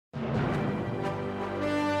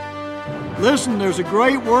Listen, there's a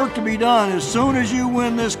great work to be done. As soon as you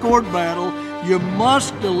win this court battle, you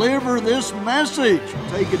must deliver this message.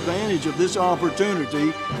 Take advantage of this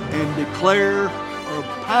opportunity and declare a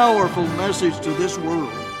powerful message to this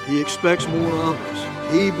world. He expects more of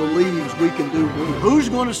us. He believes we can do more. Who's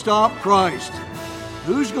going to stop Christ?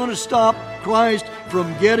 Who's going to stop Christ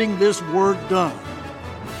from getting this work done?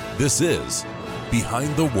 This is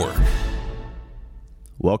Behind the Work.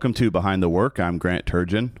 Welcome to Behind the Work. I'm Grant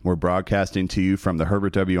Turgeon. We're broadcasting to you from the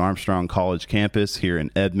Herbert W. Armstrong College campus here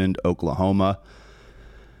in Edmond, Oklahoma.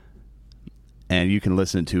 And you can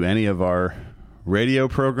listen to any of our radio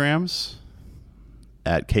programs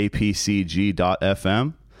at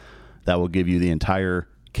kpcg.fm. That will give you the entire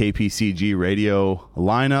KPCG radio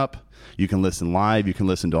lineup. You can listen live. You can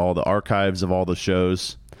listen to all the archives of all the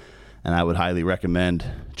shows. And I would highly recommend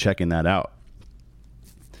checking that out.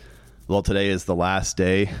 Well, today is the last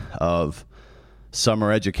day of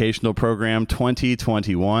Summer Educational Program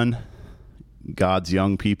 2021. God's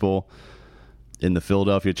young people in the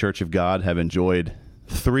Philadelphia Church of God have enjoyed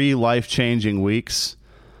 3 life-changing weeks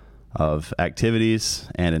of activities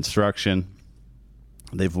and instruction.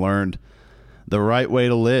 They've learned the right way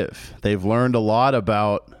to live. They've learned a lot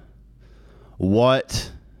about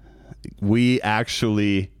what we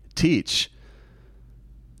actually teach.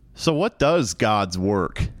 So what does God's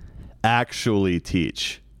work actually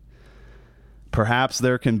teach? Perhaps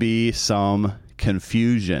there can be some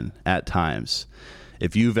confusion at times.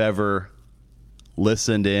 If you've ever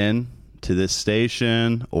listened in to this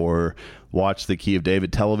station or watched the Key of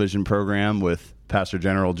David television program with Pastor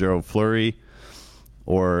General Gerald Fleury,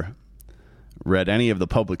 or read any of the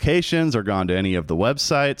publications or gone to any of the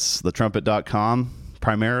websites, thetrumpet.com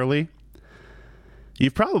primarily,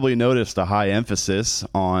 you've probably noticed a high emphasis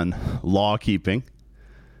on law keeping.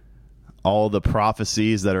 All the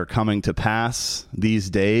prophecies that are coming to pass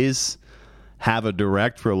these days have a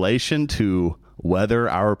direct relation to whether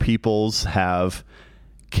our peoples have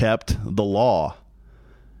kept the law.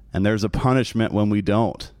 And there's a punishment when we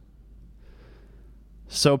don't.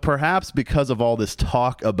 So perhaps because of all this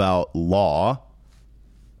talk about law,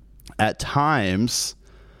 at times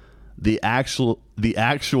the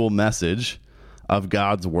actual message of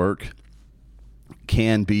God's work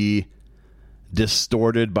can be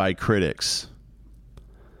distorted by critics.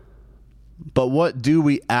 But what do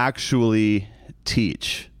we actually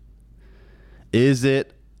teach? Is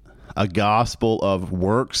it a gospel of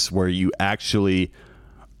works where you actually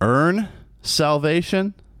earn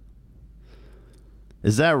salvation?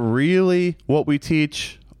 Is that really what we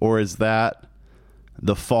teach, or is that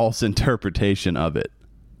the false interpretation of it?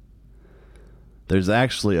 There's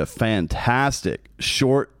actually a fantastic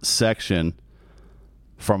short section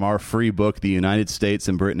from our free book, The United States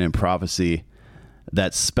and Britain in Prophecy,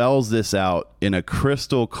 that spells this out in a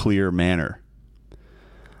crystal clear manner.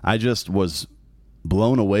 I just was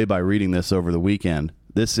blown away by reading this over the weekend.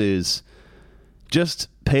 This is just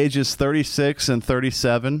pages 36 and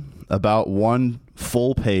 37, about one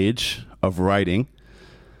full page of writing.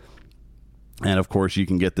 And of course, you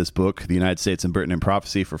can get this book, The United States and Britain in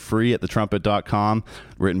Prophecy, for free at thetrumpet.com,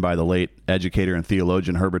 written by the late educator and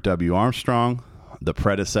theologian Herbert W. Armstrong, the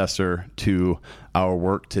predecessor to our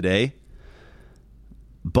work today.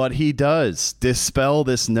 But he does dispel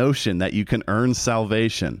this notion that you can earn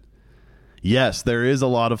salvation. Yes, there is a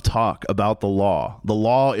lot of talk about the law. The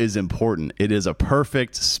law is important. It is a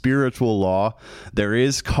perfect spiritual law. There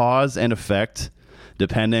is cause and effect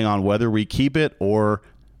depending on whether we keep it or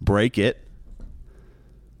break it.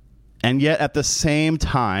 And yet at the same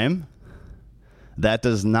time, that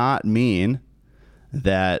does not mean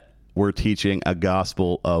that we're teaching a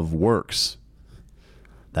gospel of works.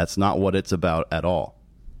 That's not what it's about at all.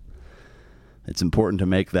 It's important to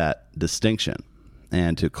make that distinction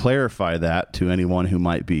and to clarify that to anyone who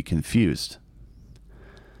might be confused.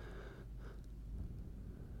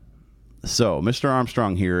 So, Mr.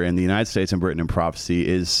 Armstrong here in The United States and Britain in Prophecy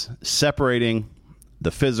is separating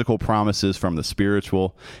the physical promises from the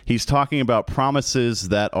spiritual. He's talking about promises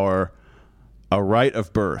that are a right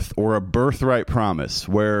of birth or a birthright promise,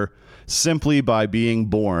 where simply by being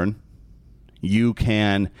born, you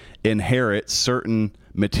can inherit certain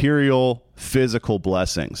material, physical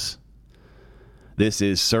blessings. This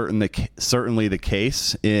is certainly the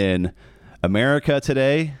case in America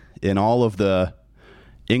today, in all of the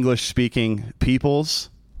English-speaking peoples,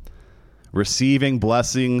 receiving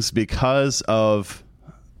blessings because of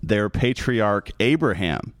their patriarch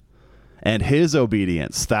Abraham and his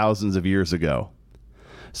obedience thousands of years ago.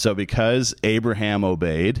 So because Abraham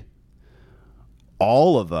obeyed,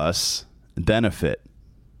 all of us benefit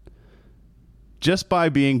just by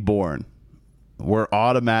being born. we're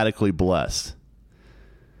automatically blessed.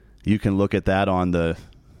 You can look at that on the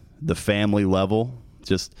family level,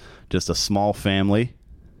 just a small family.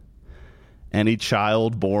 Any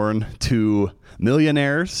child born to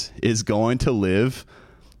millionaires is going to live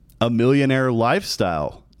a millionaire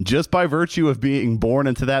lifestyle just by virtue of being born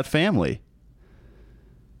into that family.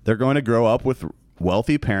 They're going to grow up with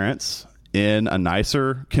wealthy parents in a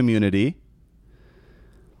nicer community.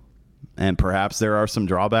 And perhaps there are some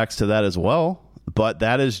drawbacks to that as well, but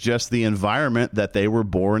that is just the environment that they were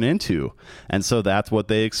born into. And so that's what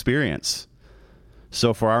they experience.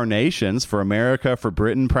 So for our nations, for America, for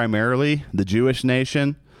Britain primarily, the Jewish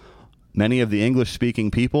nation, many of the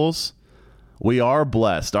English-speaking peoples, we are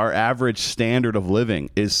blessed. Our average standard of living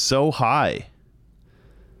is so high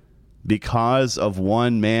because of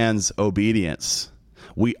one man's obedience.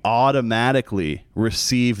 We automatically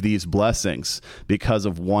receive these blessings because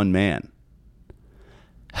of one man.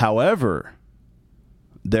 However,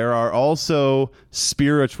 there are also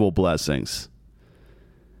spiritual blessings.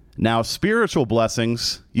 Now, spiritual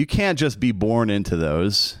blessings, you can't just be born into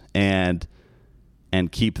those and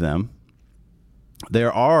keep them.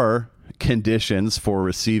 There are conditions for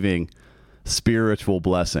receiving spiritual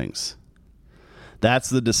blessings. That's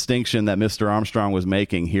the distinction that Mr. Armstrong was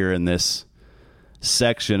making here in this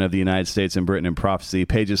section of the United States and Britain in Prophecy,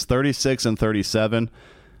 pages 36 and 37,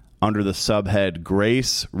 under the subhead,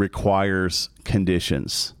 Grace Requires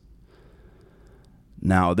Conditions.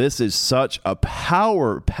 Now, this is such a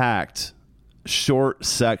power-packed short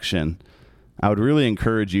section. I would really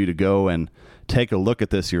encourage you to go and take a look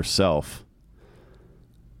at this yourself.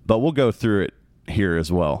 But we'll go through it here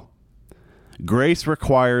as well. Grace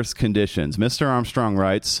requires conditions. Mr. Armstrong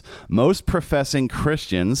writes, most professing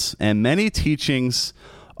Christians and many teachings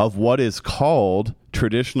of what is called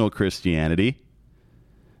traditional Christianity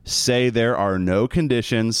say there are no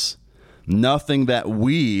conditions, nothing that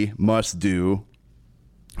we must do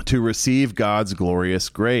to receive God's glorious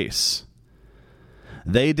grace.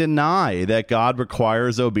 They deny that God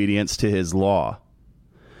requires obedience to his law.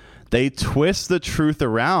 They twist the truth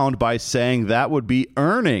around by saying that would be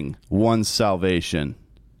earning one's salvation.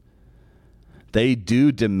 They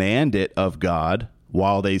do demand it of God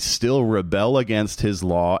while they still rebel against his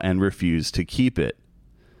law and refuse to keep it.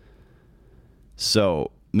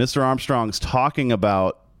 So, Mr. Armstrong's talking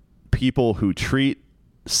about people who treat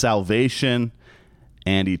salvation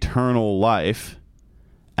and eternal life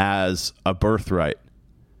as a birthright,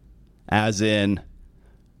 as in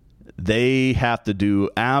they have to do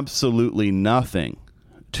absolutely nothing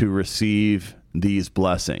to receive these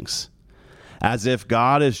blessings, as if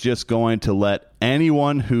God is just going to let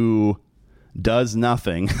anyone who does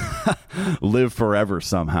nothing live forever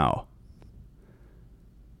somehow.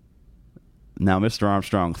 Now, Mr.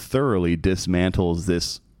 Armstrong thoroughly dismantles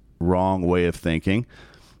this wrong way of thinking.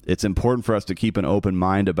 It's important for us to keep an open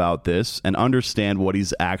mind about this and understand what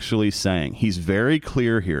he's actually saying. He's very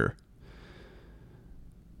clear here.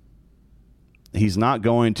 He's not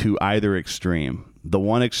going to either extreme. The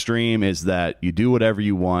one extreme is that you do whatever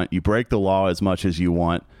you want, you break the law as much as you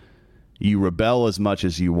want, you rebel as much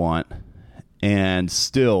as you want, and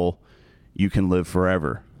still you can live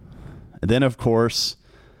forever. And then, of course,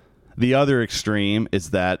 the other extreme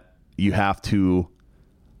is that you have to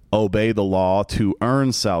obey the law to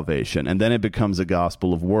earn salvation, and then it becomes a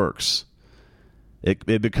gospel of works.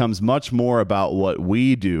 It becomes much more about what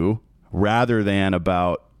we do rather than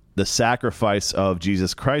about the sacrifice of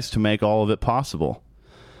Jesus Christ to make all of it possible.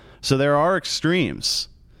 So there are extremes.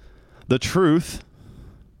 The truth,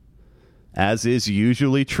 as is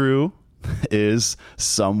usually true, is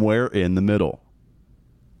somewhere in the middle.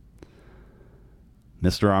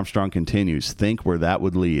 Mr. Armstrong continues, think where that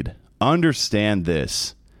would lead. Understand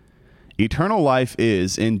this. Eternal life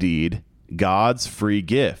is, indeed, God's free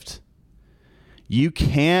gift. You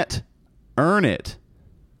can't earn it,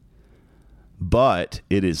 but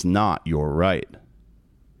it is not your right.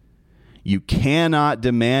 You cannot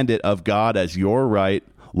demand it of God as your right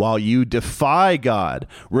while you defy God,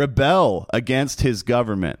 rebel against his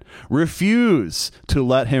government, refuse to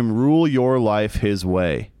let him rule your life his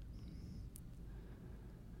way.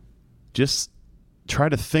 Just try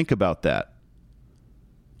to think about that.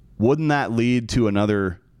 Wouldn't that lead to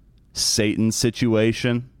another Satan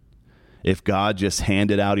situation if God just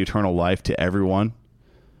handed out eternal life to everyone,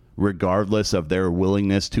 regardless of their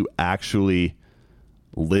willingness to actually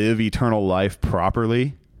live eternal life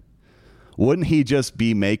properly? Wouldn't he just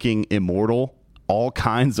be making immortal all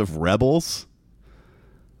kinds of rebels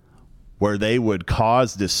where they would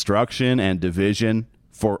cause destruction and division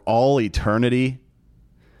for all eternity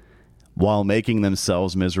while making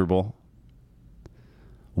themselves miserable?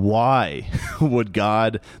 Why? would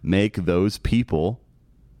God make those people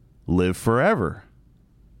live forever?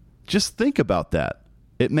 Just think about that.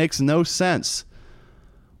 It makes no sense.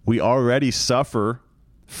 We already suffer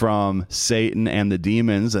from Satan and the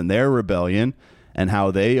demons and their rebellion and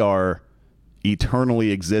how they are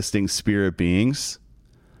eternally existing spirit beings,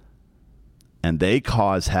 and they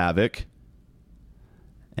cause havoc,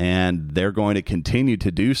 and they're going to continue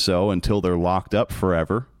to do so until they're locked up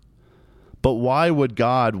forever. But why would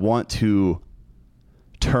God want to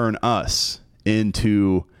turn us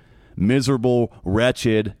into miserable,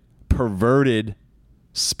 wretched, perverted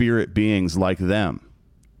spirit beings like them?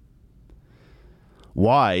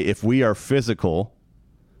 Why, if we are physical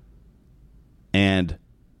and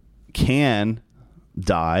can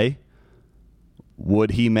die,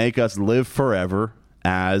 would he make us live forever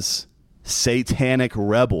as satanic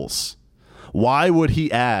rebels? Why would he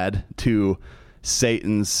add to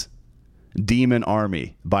Satan's demon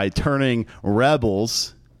army by turning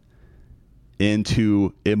rebels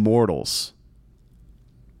into immortals?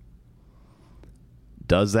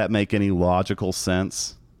 Does that make any logical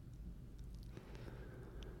sense?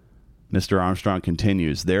 Mr. Armstrong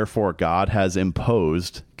continues, therefore God has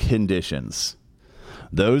imposed conditions.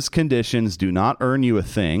 Those conditions do not earn you a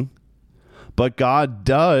thing, but God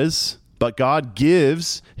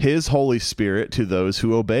gives his Holy Spirit to those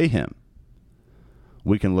who obey him.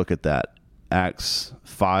 We can look at that. Acts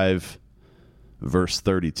 5, verse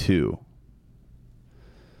 32.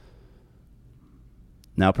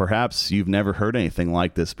 Now, perhaps you've never heard anything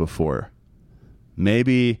like this before.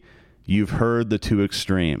 Maybe you've heard the two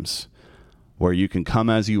extremes, where you can come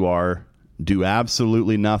as you are, do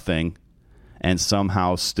absolutely nothing, and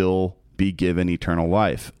somehow still be given eternal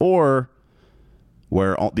life. Or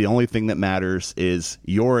where the only thing that matters is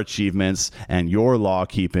your achievements and your law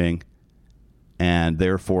keeping, and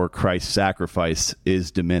therefore Christ's sacrifice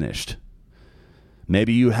is diminished.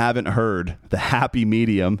 Maybe you haven't heard the happy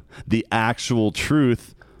medium, the actual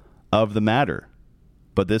truth of the matter.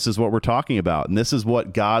 But this is what we're talking about, and this is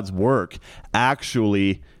what God's work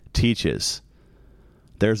actually teaches.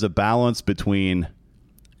 There's a balance between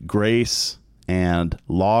grace and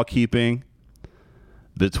law keeping,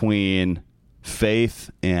 between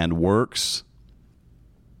faith and works,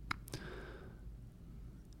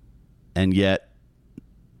 and yet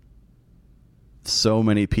so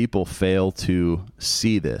many people fail to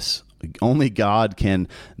see this. Only God can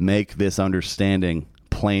make this understanding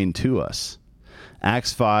plain to us.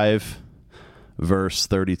 Acts 5, verse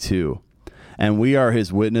 32. And we are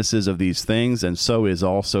his witnesses of these things, and so is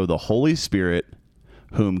also the Holy Spirit,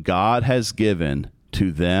 whom God has given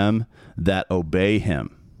to them that obey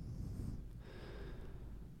him.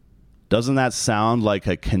 Doesn't that sound like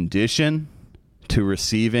a condition to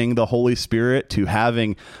receiving the Holy Spirit, to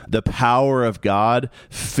having the power of God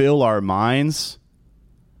fill our minds,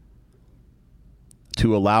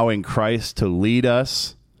 to allowing Christ to lead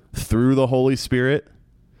us through the Holy Spirit?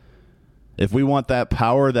 If we want that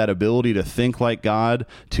power, that ability to think like God,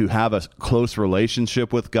 to have a close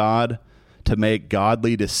relationship with God, to make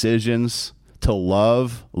godly decisions, to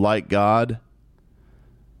love like God,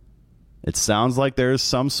 it sounds like there's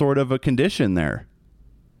some sort of a condition there.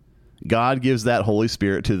 God gives that Holy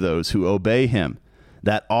Spirit to those who obey him.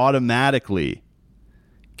 That automatically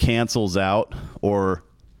cancels out or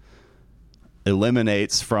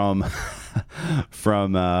eliminates from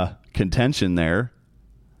contention there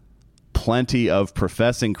plenty of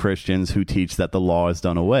professing Christians who teach that the law is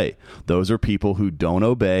done away. Those are people who don't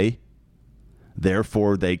obey,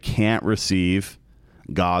 therefore they can't receive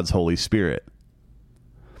God's Holy Spirit.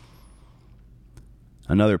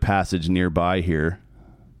 Another passage nearby here.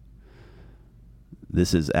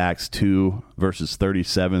 This is Acts 2, verses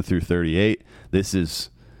 37 through 38. This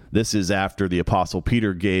is after the Apostle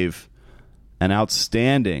Peter gave an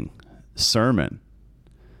outstanding sermon.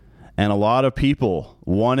 And a lot of people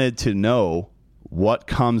wanted to know what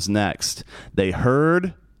comes next. They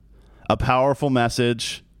heard a powerful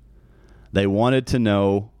message. They wanted to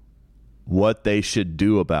know what they should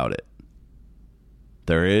do about it.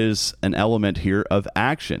 There is an element here of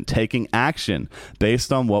action, taking action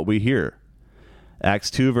based on what we hear. Acts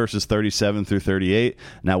 2, verses 37 through 38.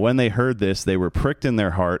 Now when they heard this, they were pricked in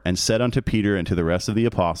their heart and said unto Peter and to the rest of the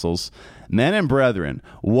apostles, Men and brethren,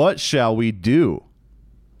 what shall we do?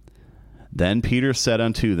 Then Peter said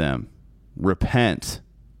unto them, Repent,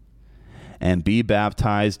 and be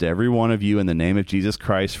baptized every one of you in the name of Jesus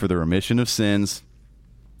Christ for the remission of sins,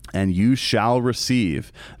 and you shall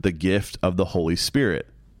receive the gift of the Holy Spirit.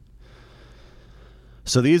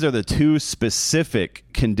 So these are the two specific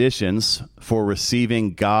conditions for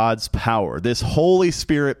receiving God's power, this Holy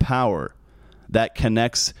Spirit power that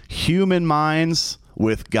connects human minds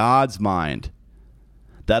with God's mind,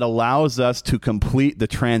 that allows us to complete the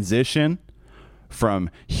transition from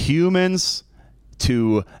humans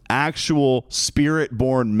to actual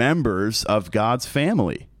spirit-born members of God's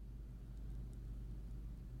family.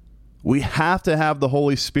 We have to have the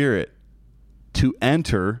Holy Spirit to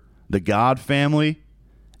enter the God family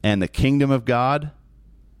and the kingdom of God.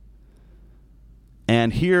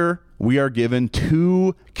 And here we are given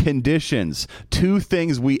two conditions, two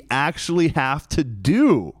things we actually have to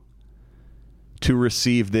do to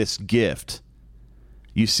receive this gift.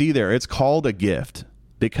 You see there, it's called a gift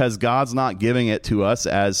because God's not giving it to us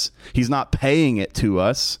as, he's not paying it to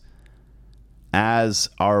us as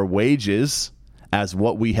our wages, as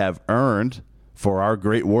what we have earned for our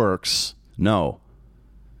great works. No,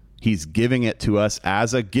 he's giving it to us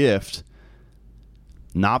as a gift,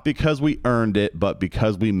 not because we earned it, but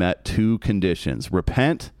because we met two conditions.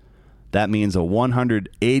 Repent, that means a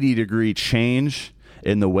 180-degree change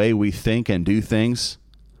in the way we think and do things,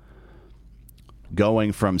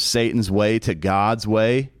 going from Satan's way to God's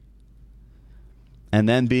way, and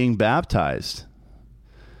then being baptized.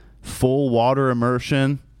 Full water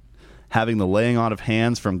immersion, having the laying on of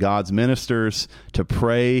hands from God's ministers to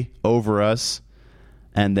pray over us,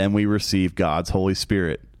 and then we receive God's Holy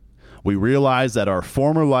Spirit. We realize that our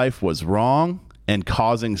former life was wrong and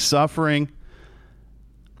causing suffering,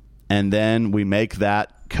 and then we make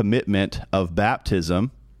that commitment of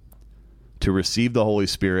baptism to receive the Holy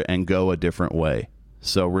Spirit and go a different way.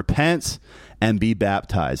 So repent and be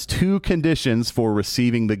baptized. Two conditions for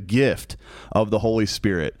receiving the gift of the Holy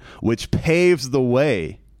Spirit, which paves the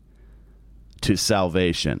way to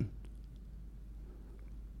salvation.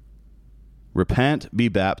 Repent, be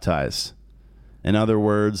baptized. In other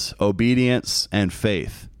words, obedience and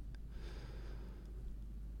faith.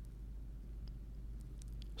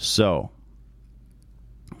 So,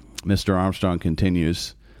 Mr. Armstrong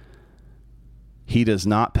continues, he does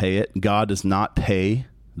not pay it. God does not pay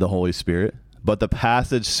the Holy Spirit, but the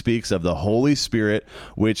passage speaks of the Holy Spirit,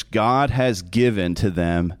 which God has given to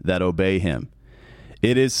them that obey him.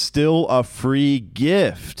 It is still a free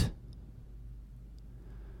gift.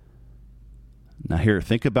 Now here,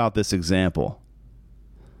 think about this example.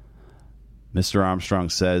 Mr. Armstrong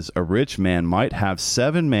says, a rich man might have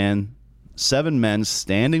seven men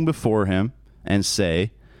standing before him and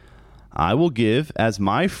say, I will give as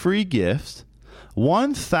my free gift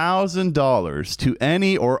 $1,000 to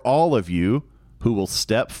any or all of you who will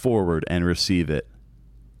step forward and receive it.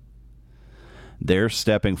 Their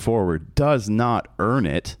stepping forward does not earn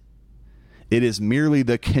it. It is merely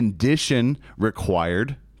the condition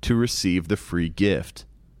required to receive the free gift.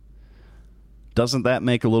 Doesn't that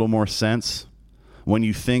make a little more sense when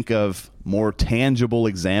you think of more tangible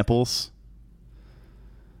examples?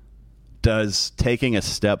 Does taking a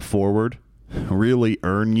step forward really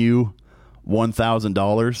earn you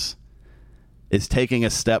 $1,000? Is taking a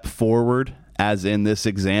step forward, as in this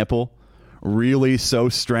example, really so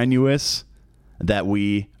strenuous that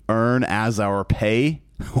we earn as our pay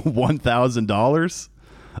 $1,000?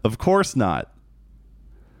 Of course not.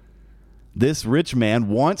 This rich man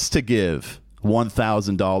wants to give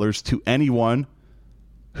 $1,000 to anyone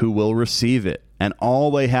who will receive it. And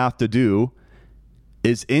all they have to do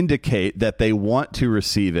is indicate that they want to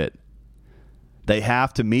receive it. They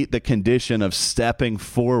have to meet the condition of stepping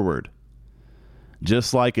forward.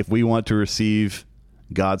 Just like if we want to receive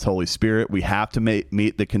God's Holy Spirit, we have to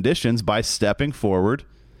meet the conditions by stepping forward,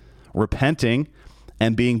 repenting,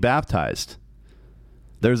 and being baptized.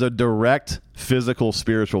 There's a direct physical,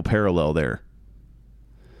 spiritual parallel there.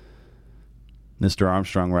 Mr.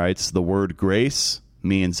 Armstrong writes, the word grace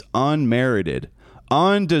means unmerited,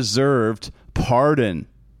 undeserved pardon.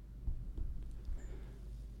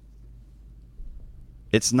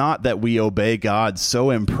 It's not that we obey God so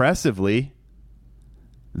impressively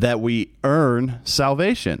that we earn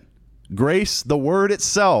salvation. Grace, the word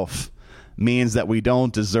itself, means that we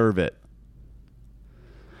don't deserve it.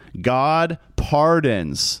 God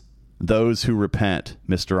pardons those who repent,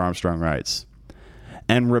 Mr. Armstrong writes.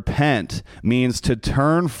 And repent means to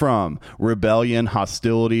turn from rebellion,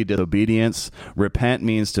 hostility, disobedience. Repent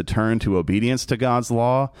means to turn to obedience to God's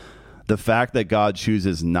law. The fact that God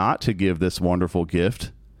chooses not to give this wonderful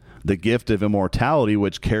gift, the gift of immortality,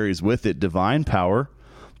 which carries with it divine power,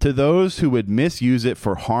 to those who would misuse it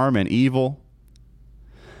for harm and evil.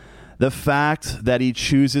 The fact that he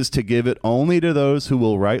chooses to give it only to those who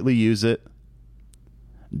will rightly use it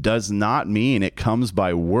does not mean it comes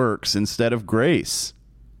by works instead of grace.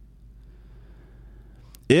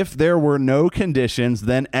 If there were no conditions,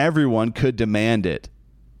 then everyone could demand it,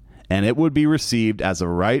 and it would be received as a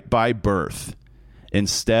right by birth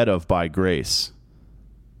instead of by grace.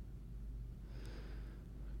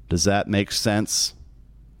 Does that make sense?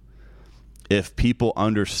 If people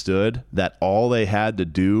understood that all they had to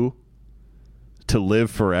do to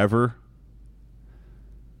live forever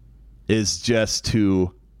is just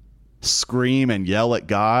to scream and yell at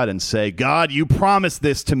God and say, God, you promised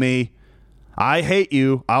this to me. I hate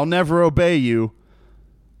you. I'll never obey you,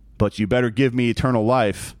 but you better give me eternal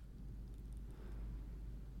life.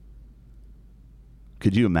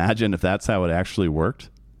 Could you imagine if that's how it actually worked?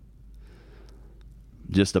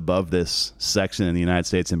 Just above this section in the United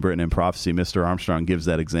States and Britain in Prophecy, Mr. Armstrong gives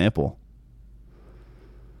that example.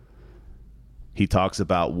 He talks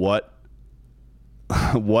about what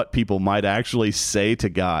people might actually say to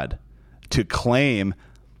God to claim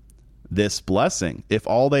this blessing if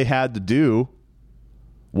all they had to do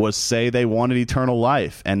was say they wanted eternal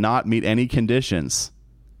life and not meet any conditions.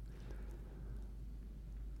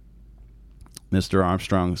 Mr.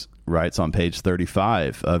 Armstrong writes on page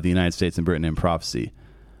 35 of the United States and Britain in Prophecy,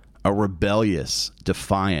 a rebellious,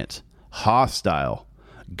 defiant, hostile,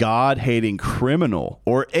 God-hating criminal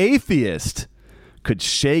or atheist could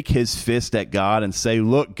shake his fist at God and say,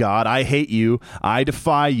 look, God, I hate you. I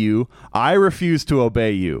defy you. I refuse to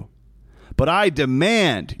obey you. But I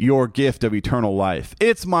demand your gift of eternal life.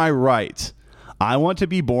 It's my right. I want to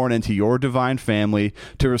be born into your divine family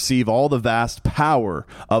to receive all the vast power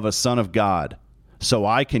of a son of God, so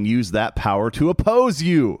I can use that power to oppose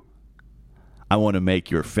you. I want to make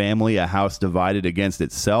your family a house divided against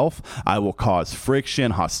itself. I will cause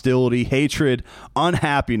friction, hostility, hatred,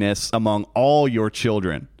 unhappiness among all your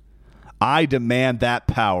children. I demand that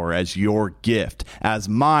power as your gift, as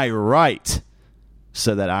my right,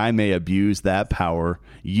 so that I may abuse that power,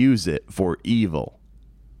 use it for evil.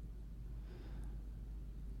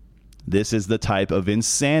 This is the type of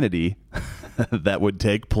insanity that would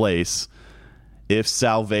take place if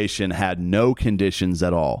salvation had no conditions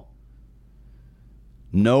at all.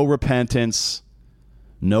 No repentance,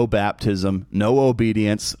 no baptism, no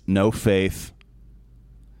obedience, no faith.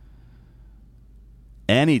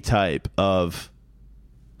 Any type of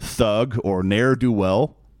thug or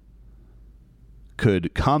ne'er-do-well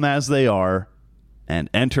could come as they are and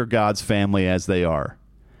enter God's family as they are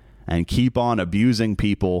and keep on abusing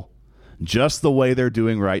people just the way they're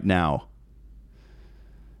doing right now.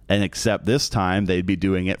 And except this time, they'd be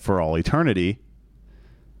doing it for all eternity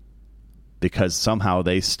because somehow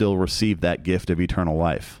they still receive that gift of eternal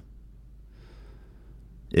life.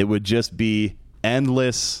 It would just be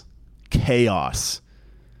endless chaos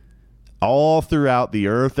all throughout the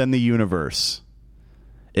earth and the universe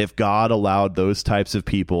if God allowed those types of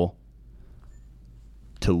people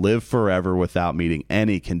to live forever without meeting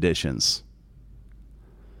any conditions.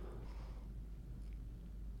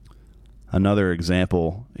 Another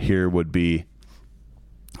example here would be,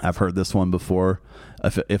 I've heard this one before,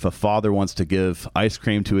 if a father wants to give ice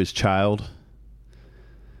cream to his child,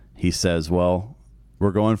 he says, well,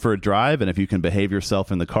 we're going for a drive, and if you can behave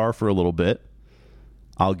yourself in the car for a little bit,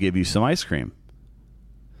 I'll give you some ice cream.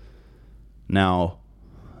 Now,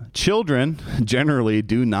 children generally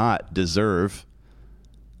do not deserve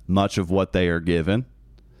much of what they are given.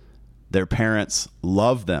 Their parents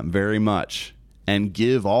love them very much and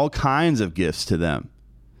give all kinds of gifts to them.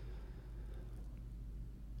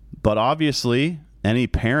 But obviously, any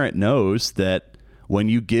parent knows that when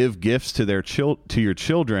you give gifts to your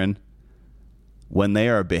children, when they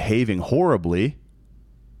are behaving horribly,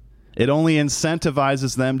 it only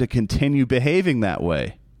incentivizes them to continue behaving that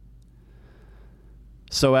way.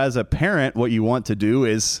 So as a parent, what you want to do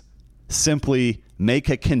is simply make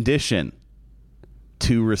a condition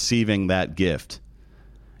to receiving that gift.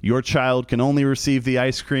 Your child can only receive the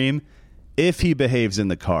ice cream if he behaves in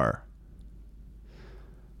the car.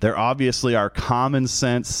 There obviously are common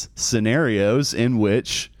sense scenarios in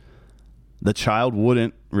which the child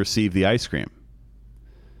wouldn't receive the ice cream.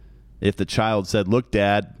 If the child said, look,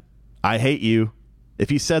 Dad, I hate you. If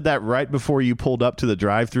he said that right before you pulled up to the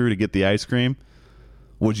drive-thru to get the ice cream,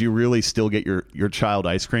 would you really still get your child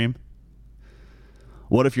ice cream?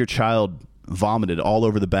 What if your child vomited all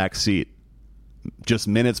over the back seat just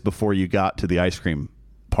minutes before you got to the ice cream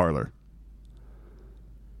parlor?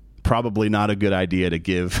 Probably not a good idea to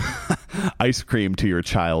give ice cream to your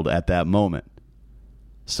child at that moment.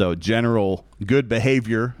 So general good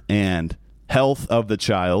behavior and health of the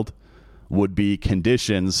child would be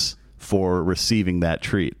conditions for receiving that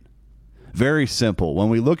treat. Very simple. When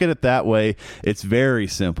we look at it that way, it's very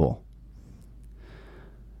simple.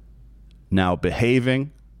 Now,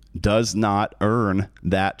 behaving does not earn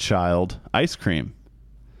that child ice cream.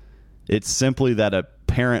 It's simply that a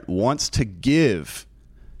parent wants to give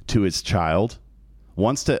to his child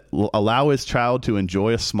wants to allow his child to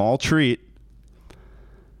enjoy a small treat,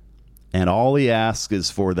 and all he asks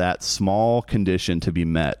is for that small condition to be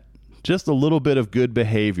met. Just a little bit of good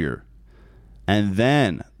behavior, and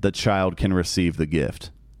then the child can receive the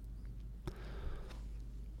gift.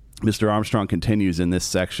 Mr. Armstrong continues in this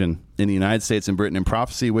section, in the United States and Britain in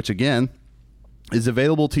Prophecy, which again is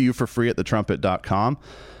available to you for free at thetrumpet.com.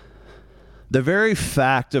 The very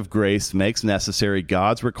fact of grace makes necessary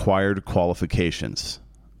God's required qualifications,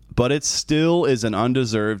 but it still is an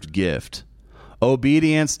undeserved gift.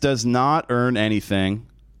 Obedience does not earn anything.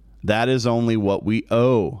 That is only what we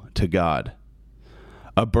owe to God.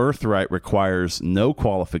 A birthright requires no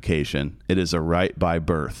qualification. It is a right by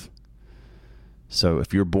birth. So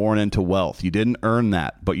if you're born into wealth, you didn't earn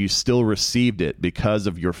that, but you still received it because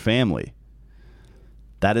of your family.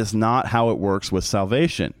 That is not how it works with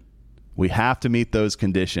salvation. We have to meet those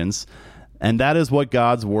conditions, and that is what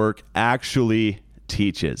God's work actually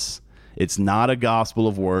teaches. It's not a gospel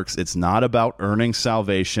of works. It's not about earning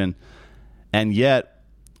salvation, and yet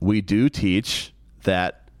we do teach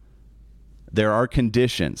that there are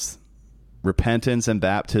conditions: repentance and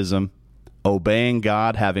baptism, obeying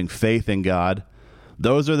God, having faith in God.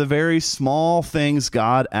 Those are the very small things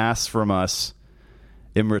God asks from us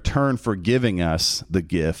in return for giving us the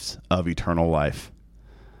gift of eternal life.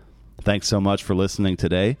 Thanks so much for listening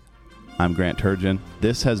today. I'm Grant Turgeon.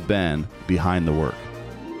 This has been Behind the Work.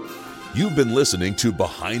 You've been listening to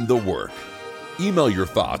Behind the Work. Email your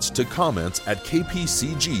thoughts to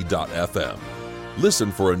comments@kpcg.fm.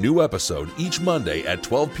 Listen for a new episode each Monday at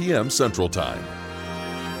 12 p.m. Central Time.